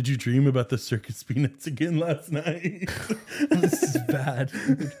 Did you dream about the circus peanuts again last night? This is bad.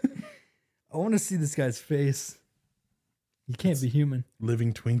 Dude. I want to see this guy's face. He can't be human.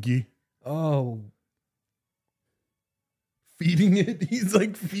 Living Twinkie. Oh, Feeding it. He's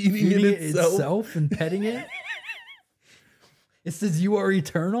like feeding feeding it it itself. itself and petting it. It says you are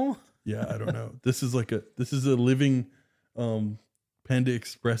eternal. Yeah, I don't know. This is a living Panda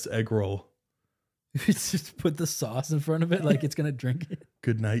Express egg roll. It's just put the sauce in front of it like it's gonna drink it.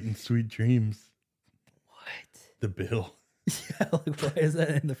 Good night and sweet dreams. What? The bill. Yeah, like why is that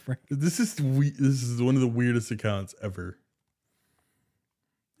in the frame? This is one of the weirdest accounts ever.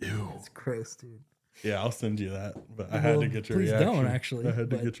 Ew. It's gross, dude. Yeah, I'll send you that. But I had to Well, get your please reaction. don't, actually, I had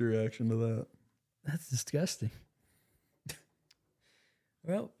to but- get your reaction to that. That's disgusting.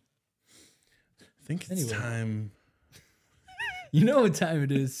 Well, I think it's Anyway. time. you know what time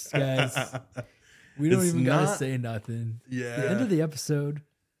it is, guys. We don't It's even gotta not- say nothing. Yeah. The end of the episode,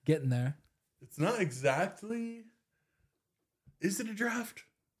 getting there. It's not exactly. Is it a draft?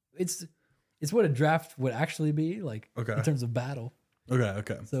 It's what a draft would actually be like Okay. in terms of battle.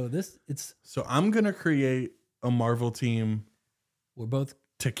 Okay. So it's So I'm gonna create a Marvel team we're both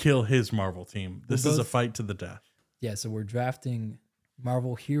to kill his Marvel team. This is a both- fight to the death. yeah. So we're drafting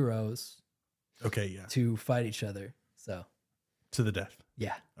Marvel heroes Okay, yeah. to fight each other. So To the death.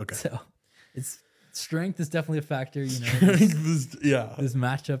 yeah. Okay. So it's strength is definitely a factor. You know, Yeah. there's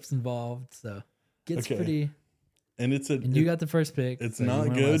matchups involved. So gets Okay. pretty. And it's And you got the first pick. it's so you not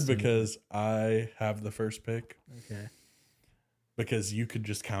went good last one. because I have the first pick. Okay. Because you could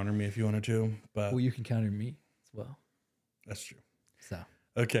just counter me if you wanted to, but Well, you can counter me as well. that's true. So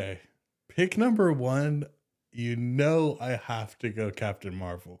Okay. Pick number 1, you know I have to go Captain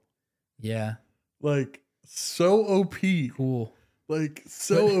Marvel. yeah, Like, so OP. cool. Like,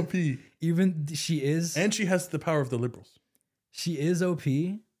 so But- OP. Even she is And she has the power of the liberals.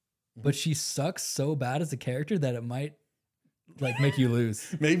 OP, but she sucks so bad as a character that it might like make you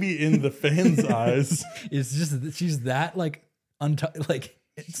lose. Maybe in the fans' eyes, It's just that she's that like like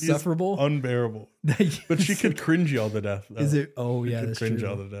she's insufferable. unbearable. that But she you- could cringe you all to death. Though. Is it? Oh She yeah, could that's cringe true.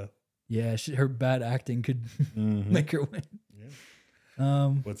 all to death. Yeah, her bad acting could Mhm. make her win. Yeah.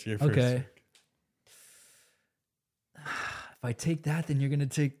 What's your first Okay. pick? If I take that, then you're gonna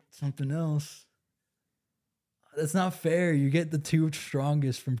take something else. That's not fair. You get the two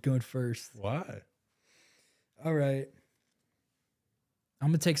strongest from going first. Why? All right. I'm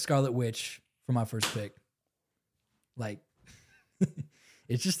gonna take Scarlet Witch for my first pick. Like,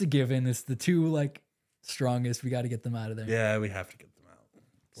 it's just a given. It's the two like strongest. We got to get them out of there. Yeah, we have to get them out.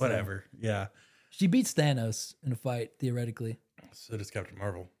 Whatever. Yeah. She beats Thanos in a fight theoretically. So does Captain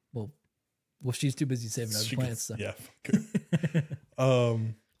Marvel. Well, she's too busy saving other She planets. gets- So. Yeah. fuck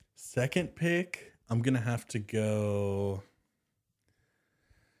her. Second pick, I'm gonna have to go.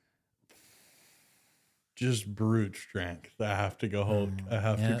 Just brute strength. I have to go Hulk. I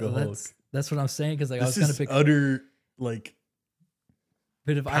have to go Hulk. That's what I'm saying because like I was This gonna is pick. utter like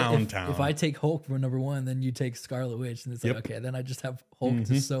But if Pound if Town. I take Hulk for number 1, then you take Scarlet Witch, and it's like, Yep. okay, then I just have Hulk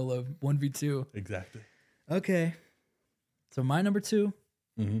to solo 1v2. Exactly. Okay. So my number 2,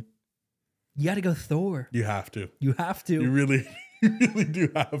 Mm-hmm. you got to go Thor. You have to. You have to. You really do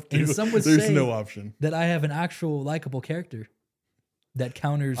have to. And some would There's say no option. that I have an actual likable character that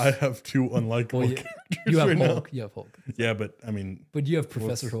counters. I have 2 unlikable Well, characters you have right Hulk. now. You have Hulk. Yeah, but I mean, But you have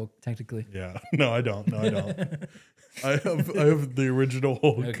Professor Hulk, technically. yeah. No, I don't. I have the original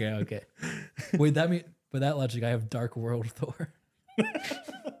Hulk. Okay. Wait, by that logic, I have Dark World Thor.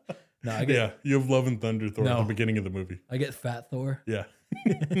 No, I get Yeah, you have Love and Thunder Thor at No. the beginning of the movie. I get Fat Thor. Yeah.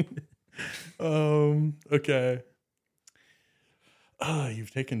 Okay.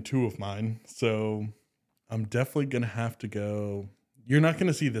 You've taken 2 of mine, so I'm definitely gonna have to go. You're not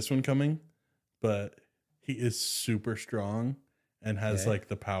gonna see this one coming, but he is super strong and has Okay. like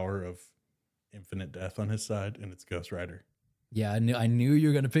the power of infinite death on his side, and it's Ghost Rider. Yeah, I knew you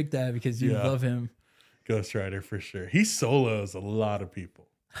were gonna pick that because you Yeah. love him. Ghost Rider for sure. He solos a lot of people.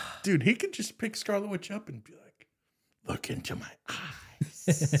 Dude, he could just pick Scarlet Witch up and be like, look into my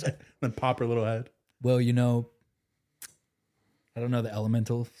eyes. Then pop her little head. Well, I don't know the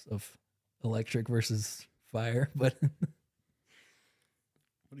elementals of electric versus fire, but What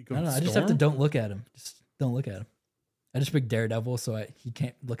are you I don't going know. I just have to don't look at him. Just don't look at him. I just picked Daredevil, so he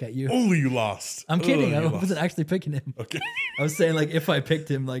can't look at you. Oh, you lost. I'm kidding. Oh, I you wasn't lost. actually picking him. Okay. I was saying like if I picked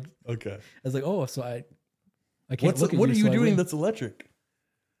him, like Okay. I was like, oh, so I can't look at What you. are you so I doing win. that's electric?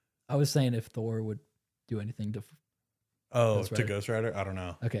 I was saying if Thor would do anything to. Oh, Ghost to Rider. Ghost Rider? I don't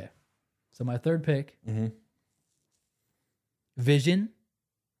know. Okay, so my third pick, Mm-hmm. Vision.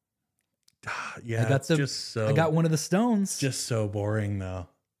 Yeah, I got it's just so. I got one of the stones. just so boring though.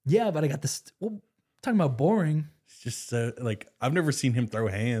 Yeah, but I got this. Well, talking about boring. It's just so like I've never seen him throw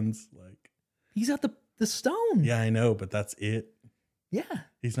hands. Like, He's got the stone. yeah, I know, but that's it. Yeah.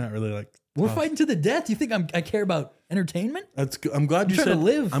 He's not really like. We're tough. fighting to the death. You think I care about entertainment? That's good. I'm glad I'm you trying said. to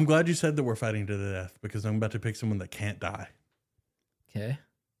live. I'm glad you said that we're fighting to the death because I'm about to pick someone that can't die. Okay.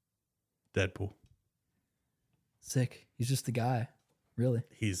 Deadpool. Sick. He's just a guy. Really.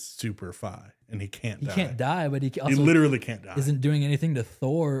 He's super fi and he can't He die. can't die, but he He also literally can't die. isn't doing anything to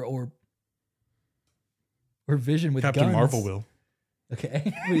Thor or Vision with Captain guns. Marvel will.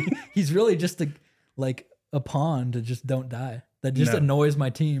 Okay. He's really just a pawn to just don't die. That just No. annoys my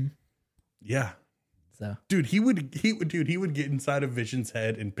team. Yeah. So Dude, he would get inside of Vision's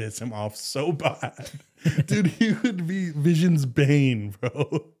head and piss him off so bad. Dude, he would be Vision's bane,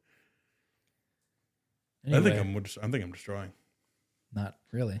 bro. anyway, I think I'm destroying. not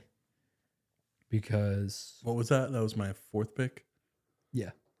really. Because What was that? That was my 4th pick.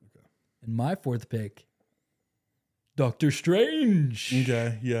 yeah. And my 4th pick, Doctor Strange.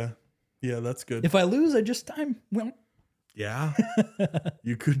 Okay, yeah. Yeah, that's good. If I lose, well, yeah.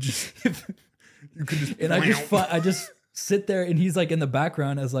 You could just and I just sit there and he's like in the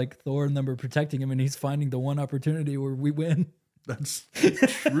background as like Thor and them are protecting him and he's finding the one opportunity where we win. That's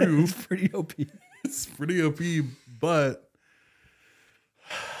true. It's pretty OP. It's pretty OP, but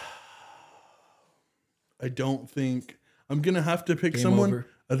I don't think I'm gonna have to pick Game someone. over.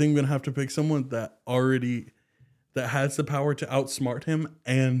 I think I'm gonna have to pick someone that has the power to outsmart him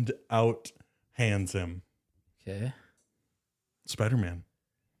and outhands him. Okay. Spider-Man.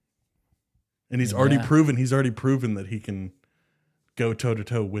 And he's already proven that he can go toe to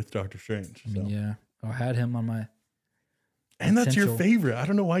toe with Doctor Strange. So. Yeah. I had him on my. And that's your potential. favorite. I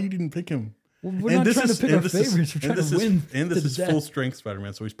don't know why you didn't pick him. Well, we're not trying to pick our favorites. We're trying to win. And to this the is death. full strength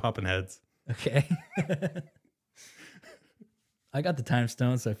Spider-Man, so he's popping heads. Okay. I got the time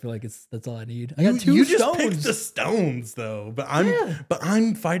stone, so I feel like that's all I need. I got two you stones. just picked the stones though, but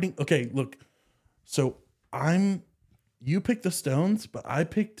I'm fighting. Okay, look. So you picked the stones, but I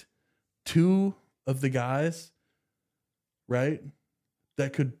picked 2 of the guys, right?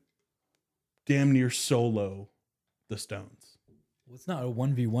 That could damn near solo the stones. Well, it's not a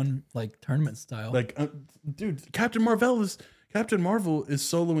 1v1 like tournament style. Like, dude, Captain Marvel is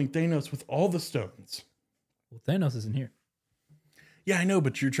soloing Thanos with all the stones. well, Thanos isn't here. Yeah, I know,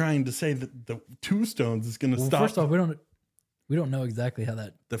 but you're trying to say that the 2 stones is going to Well, stop. first off, we don't know exactly how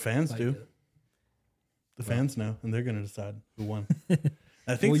that. The fans fight do. goes. The fans know, and they're going to decide who won.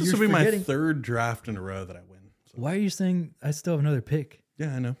 I think Well, this you're will be my forgetting- 3rd draft in a row that I win. So, Why are you saying I still have another pick?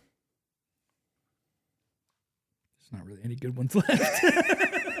 yeah, I know. There's not really any good ones left.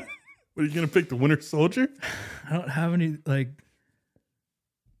 What are you going to pick? The Winter Soldier? I don't have any like.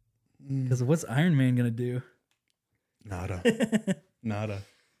 Because what's Iron Man gonna do? Nada. Nada.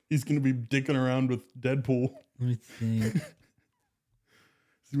 He's going to be dicking around with Deadpool. Let me think. He's going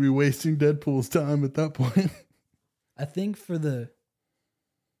to be wasting Deadpool's time at that point. I think for the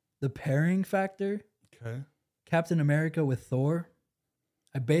the pairing factor, Okay. Captain America with Thor,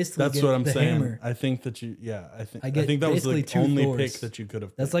 I basically That's get what I'm the saying. hammer. I think that I get think that was basically the two only Thors. pick that you could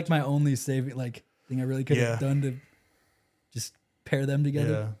have. That's like my only saving thing I really could have done to just pair them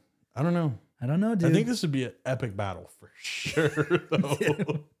together. Yeah. I don't know. I don't know, dude. I think this would be an epic battle for sure, though.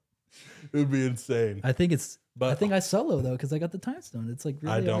 It would be insane. I think it's. But I think I solo though because I got the time stone. It's like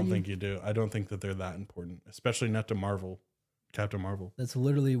really I don't think you do. I don't think that they're that important, especially not to Marvel, Captain Marvel. That's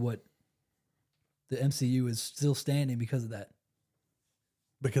literally what the MCU is still standing because of that.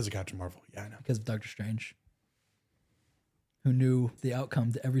 Because of Captain Marvel. Yeah, I know. Because of Doctor Strange, who knew the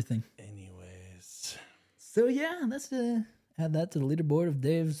outcome to everything. Anyways. So yeah, let's add that to the leaderboard of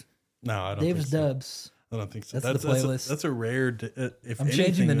Dave's. No, I don't Dave's think so. dubs. I don't think so. That's the playlist. That's a rare. I'm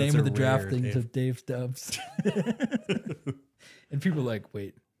changing the name of the draft thing to Dave's dubs. And people are like,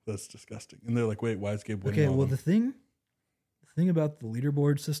 wait. That's disgusting. And they're like, wait, why is Gabe winning? Okay, all well, of them? the thing about the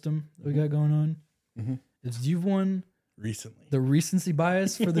leaderboard system that we got going on is you've won recently the recency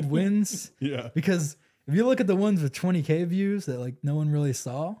bias for the wins. Yeah. Because if you look at the ones with 20K views that like no one really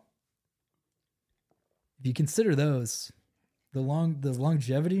saw, if you consider those, the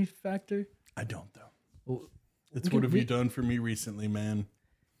longevity factor. I don't though. Well, It's what have you done for me recently, man?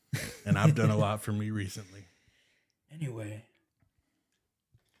 And I've done a lot for me recently. Anyway,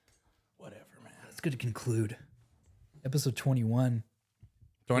 Whatever, man. that's good to conclude. Episode 21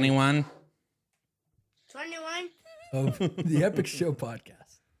 21. 21. of the Epic Show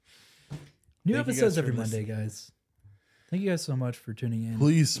podcast. New Thank you episodes guys for every Monday, listening. guys. Thank you guys so much for tuning in.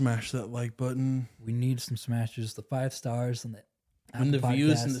 Please smash that like button. We need some smashes, the 5 stars and the And the Apple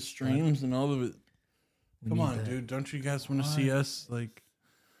views and Podcasts. the streams and all of it. We Come need on, that. dude. Don't you guys want to see us like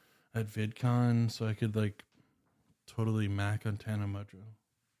at VidCon so I could like totally mac on Tana Mojo?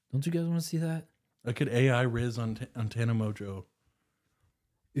 Don't you guys want to see that? I could AI Rizz on Tana Mojo.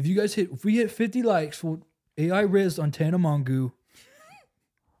 If we hit 50 likes, we'll AI Rizz on Tana Mongu.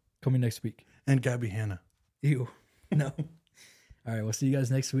 Coming next week. And Gabby Hanna. Ew. No. All right, we'll see you guys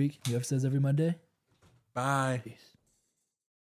next week. New episodes every Monday. Bye. Peace.